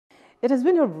It has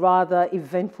been a rather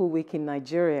eventful week in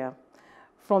Nigeria,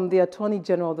 from the Attorney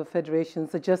General of the Federation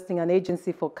suggesting an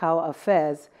agency for cow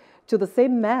affairs to the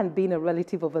same man being a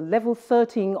relative of a level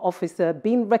 13 officer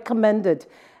being recommended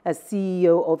as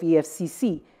CEO of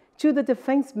EFCC, to the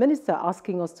Defense Minister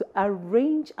asking us to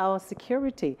arrange our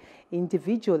security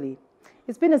individually.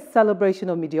 It's been a celebration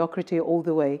of mediocrity all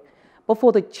the way. But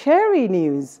for the cherry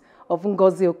news of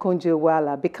Ngozi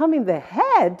Okonjo-Iweala becoming the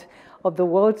head of the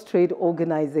World Trade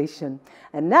Organization.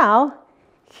 And now,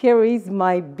 here is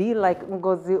my Be Like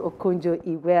Ngozi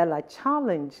Okonjo-Iweala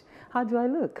challenge. How do I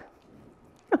look?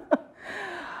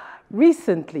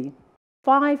 Recently,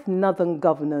 5 northern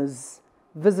governors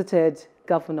visited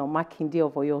Governor Makinde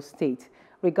of Oyo State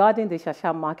regarding the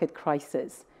Shasha market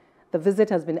crisis. The visit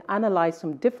has been analyzed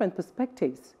from different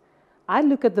perspectives. I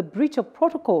look at the breach of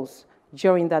protocols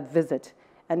during that visit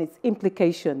and its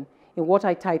implication in what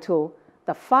I title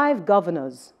the 5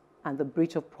 governors and the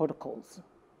breach of protocols.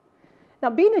 Now,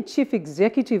 being a chief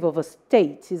executive of a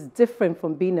state is different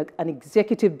from being an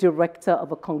executive director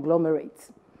of a conglomerate.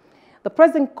 The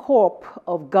present corp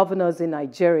of governors in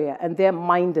Nigeria and their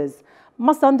minders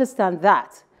must understand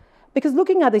that, because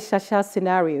looking at the Shasha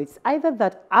scenario, it's either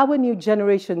that our new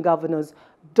generation governors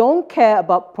don't care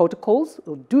about protocols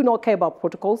or do not care about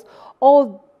protocols,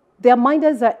 or their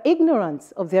minders are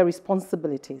ignorant of their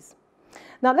responsibilities.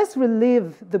 Now, let's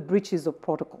relive the breaches of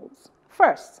protocols.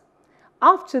 First,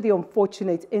 after the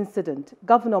unfortunate incident,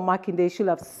 Governor Makinde should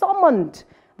have summoned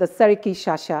the Seriki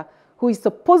Shasha, who is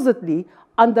supposedly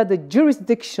under the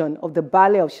jurisdiction of the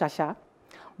Baale of Shaha.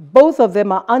 Both of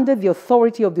them are under the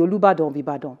authority of the Olubadan of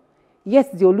Ibadan. Yes,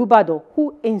 the Olubadan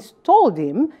who installed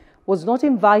him was not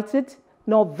invited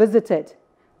nor visited.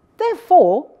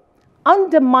 Therefore,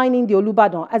 undermining the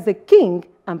Olubadan as a king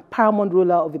and paramount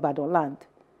ruler of Ibadan land.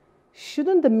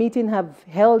 Shouldn't the meeting have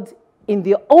held in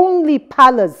the only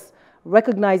palace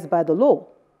recognized by the law?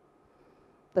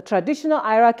 The traditional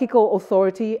hierarchical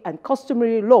authority and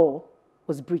customary law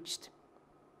was breached.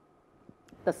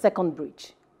 The second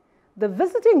breach. The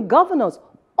visiting governors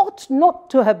ought not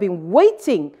to have been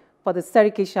waiting for the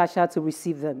Seriki Shasha to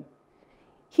receive them.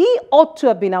 He ought to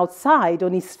have been outside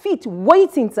on his feet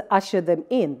waiting to usher them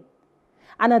in.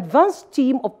 An advanced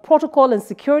team of protocol and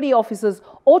security officers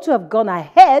ought to have gone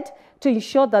ahead to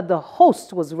ensure that the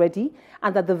host was ready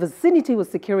and that the vicinity was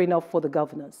secure enough for the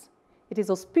governors. It is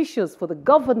auspicious for the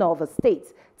governor of a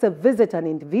state to visit an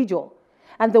individual.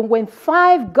 And then when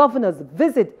 5 governors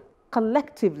visit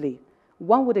collectively,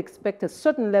 one would expect a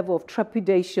certain level of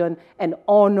trepidation and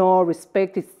honor,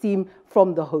 respect, esteem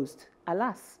from the host.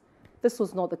 Alas, this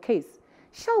was not the case.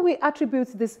 Shall we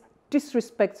attribute this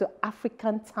disrespect to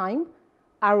African time,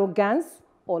 arrogance,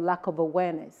 or lack of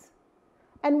awareness?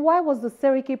 And why was the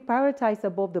Seriki prioritized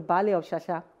above the Baale of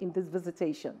Shaha in this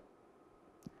visitation?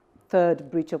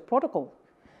 Third breach of protocol.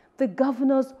 The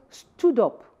governors stood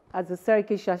up as the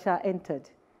Seriki Shasha entered.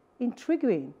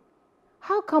 Intriguing.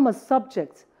 How come a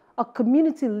subject, a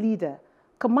community leader,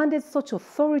 commanded such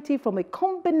authority from a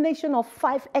combination of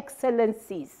 5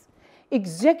 excellencies,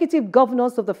 executive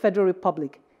governors of the Federal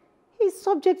Republic? He is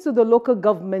subject to the local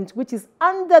government, which is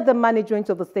under the management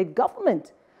of the state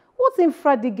government. What's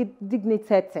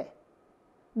infradignitete?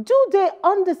 Do they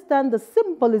understand the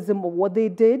symbolism of what they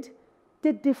did?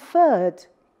 They deferred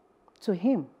to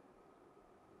him.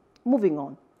 Moving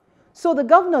on. So the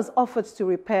governors offered to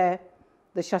repair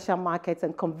the Shasha markets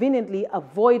and conveniently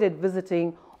avoided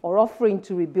visiting or offering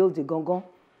to rebuild the Gongon.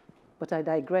 But I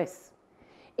digress.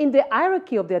 In the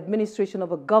hierarchy of the administration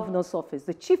of a governor's office,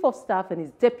 the chief of staff and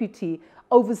his deputy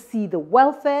oversee the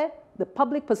welfare, the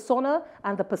public persona,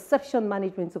 and the perception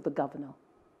management of the governor.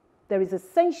 There is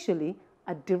essentially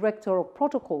a director of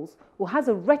protocols who has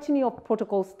a retinue of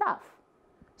protocol staff.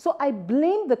 So I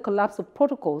blame the collapse of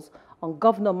protocols on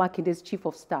Governor Makinde's chief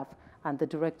of staff and the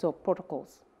director of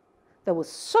protocols. There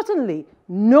was certainly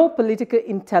no political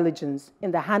intelligence in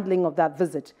the handling of that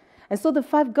visit, and so the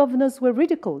 5 governors were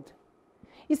ridiculed.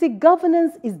 You see,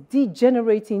 governance is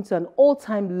degenerating to an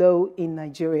all-time low in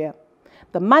Nigeria.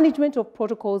 The management of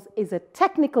protocols is a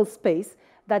technical space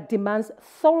that demands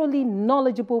thoroughly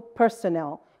knowledgeable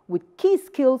personnel with key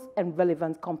skills and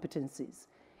relevant competencies.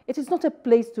 It is not a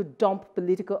place to dump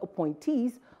political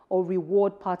appointees or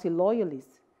reward party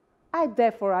loyalists. I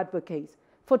therefore advocate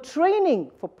for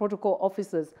training for protocol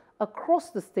officers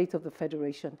across the state of the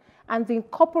Federation and the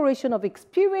incorporation of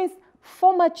experienced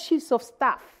former chiefs of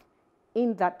staff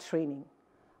in that training.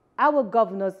 Our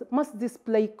governors must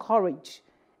display courage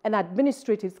and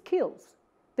administrative skills.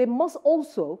 They must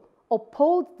also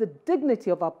uphold the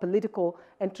dignity of our political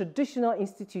and traditional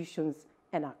institutions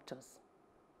and actors.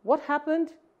 What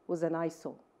happened was an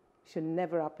eyesore. should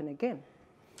never happen again.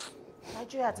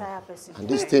 Nigeria tire person. And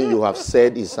this thing you have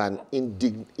said is an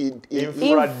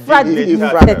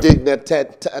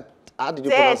infradignated. How did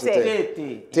you pronounce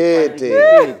it? That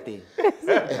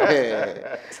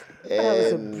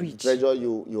was a breach. Treasure,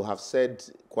 you have said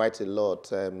quite a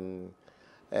lot.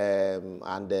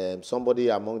 Somebody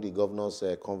among the governor's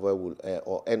convoy will,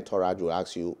 or entourage will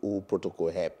ask you who protocol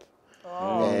help.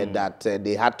 That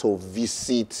they had to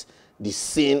visit the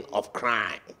scene of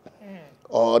crime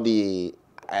or the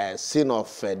scene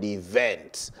of the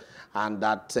event, and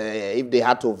that if they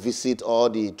had to visit all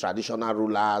the traditional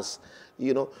rulers,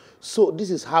 you know. So this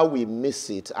is how we miss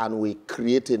it, and we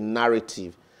create a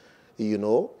narrative, you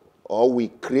know, or we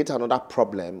create another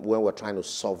problem when we're trying to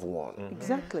solve one.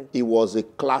 Exactly. It was a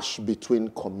clash between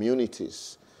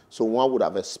communities. So one would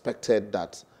have expected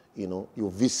that, you know, you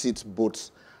visit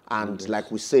both, and like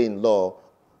we say in law,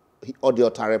 audio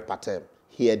patem,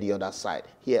 hear the other side,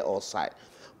 hear all side.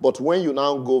 But when you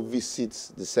now go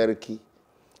visit the Seriki,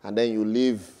 and then you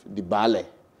leave the Baale,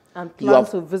 and plan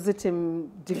to visit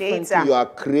him differently, you are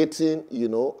creating, you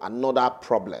know, another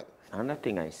problem. Another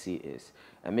thing I see is,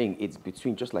 I mean, it's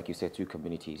between, just like you said, two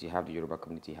communities. You have the Yoruba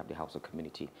community, you have the Hausa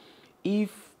community.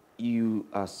 If you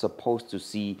are supposed to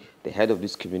see the head of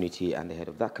this community and the head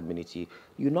of that community,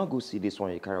 you not go see this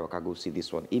one, you carry go see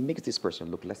this one. It makes this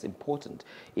person look less important.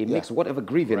 It makes whatever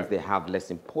grievance they have less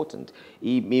important.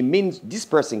 It means this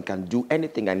person can do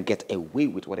anything and get away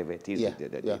with whatever it is that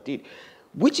they did.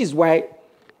 Which is why,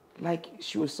 like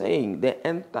she was saying,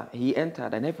 he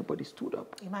entered and everybody stood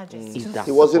up. Imagine.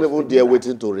 He wasn't even there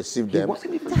waiting to receive them. He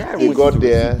wasn't even there. He got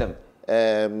there.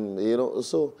 You know,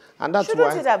 so, and that's Shouldn't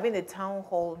why... it have been a town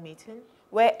hall meeting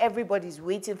where everybody's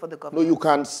waiting for the government? No, you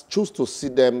can choose to see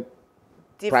them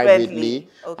privately,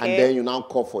 and then you now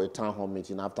call for a town hall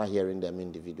meeting after hearing them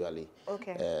individually.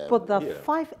 Okay. But the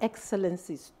 5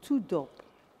 excellencies stood up.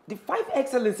 The 5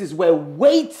 excellencies were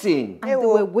waiting. And they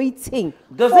were waiting.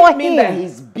 Does it mean that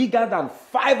he's bigger than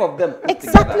 5 of them?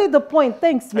 Exactly the point.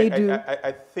 Thanks, Medu.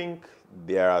 I think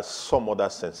there are some other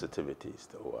sensitivities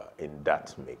though, in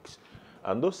that mix.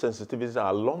 And those sensitivities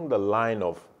are along the line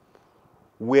of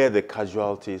where the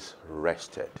casualties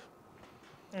rested.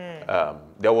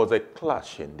 There was a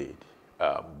clash indeed,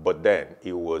 but then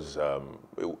it was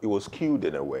skewed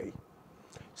in a way.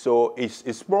 So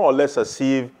it's more or less as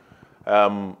if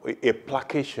a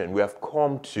placation, we have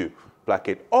come to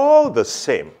placate all the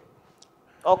same.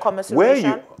 Or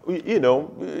commiseration? Where you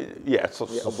know,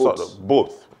 sort of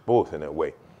both in a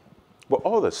way. But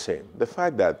all the same, the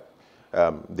fact that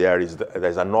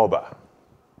there's an Oba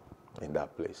in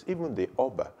that place, even the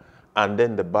Oba, and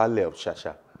then the Baale of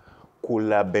Shaha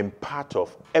could have been part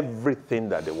of everything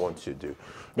that they want to do.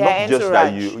 Not just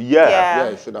that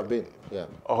it should have been. Yeah.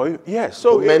 Oh, yeah.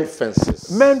 So men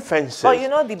fences. Men fences. But you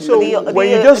know, when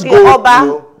you just go,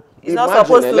 Oba is not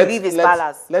supposed to leave his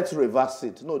palace. Let's reverse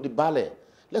it. No, the Baale.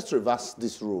 Let's reverse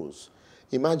these rules.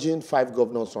 Imagine 5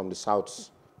 governors from the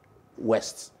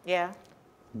south-west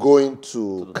going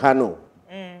to Kano.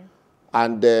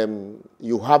 And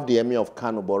you have the emir of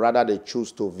Kano, but rather they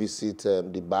choose to visit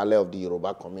the Baale of the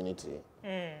Yoruba community.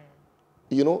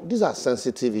 You know, these are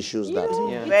sensitive issues that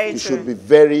you should be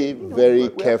very, very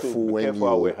careful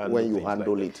when you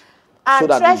handle it. So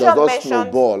that it does not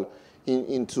snowball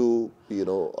into, you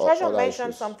know, Treasure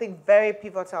mentioned something very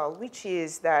pivotal, which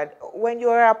is that when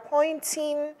you're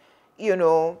appointing, you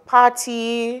know,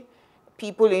 party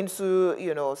people into,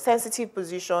 you know, sensitive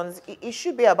positions, it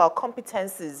should be about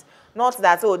competencies, not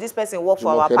that, oh, this person worked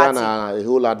for our party. A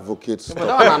whole advocate.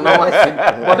 But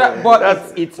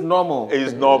it's normal.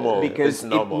 It's normal. Because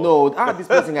this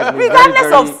person has been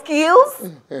regardless of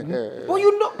skills. But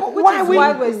you know, but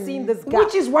why we're seeing this gap.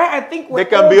 Which is why I think they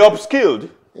can be upskilled.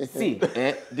 See,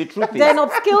 the truth is... Then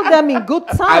upskill them in good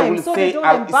time, I will so say, they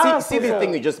don't embarrass see the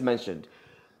thing you just mentioned.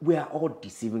 We are all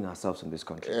deceiving ourselves in this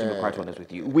country, to be quite honest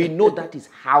with you. We know that is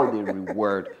how they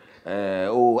reward.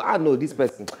 I know this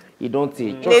person. You don't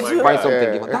say, just find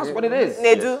something. That's what it is.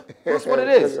 Nedu. That's what it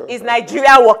is. Is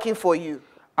Nigeria working for you?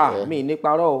 Me, Nick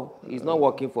Paro, it's not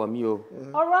working for me. All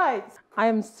right. I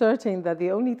am certain that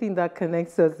the only thing that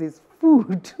connects us is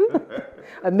food.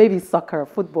 And maybe soccer,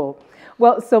 football.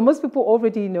 Well, so most people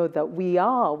already know that we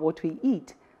are what we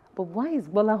eat. But why is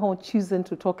Bolahon choosing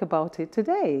to talk about it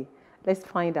today? Let's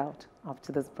find out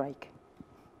after this break.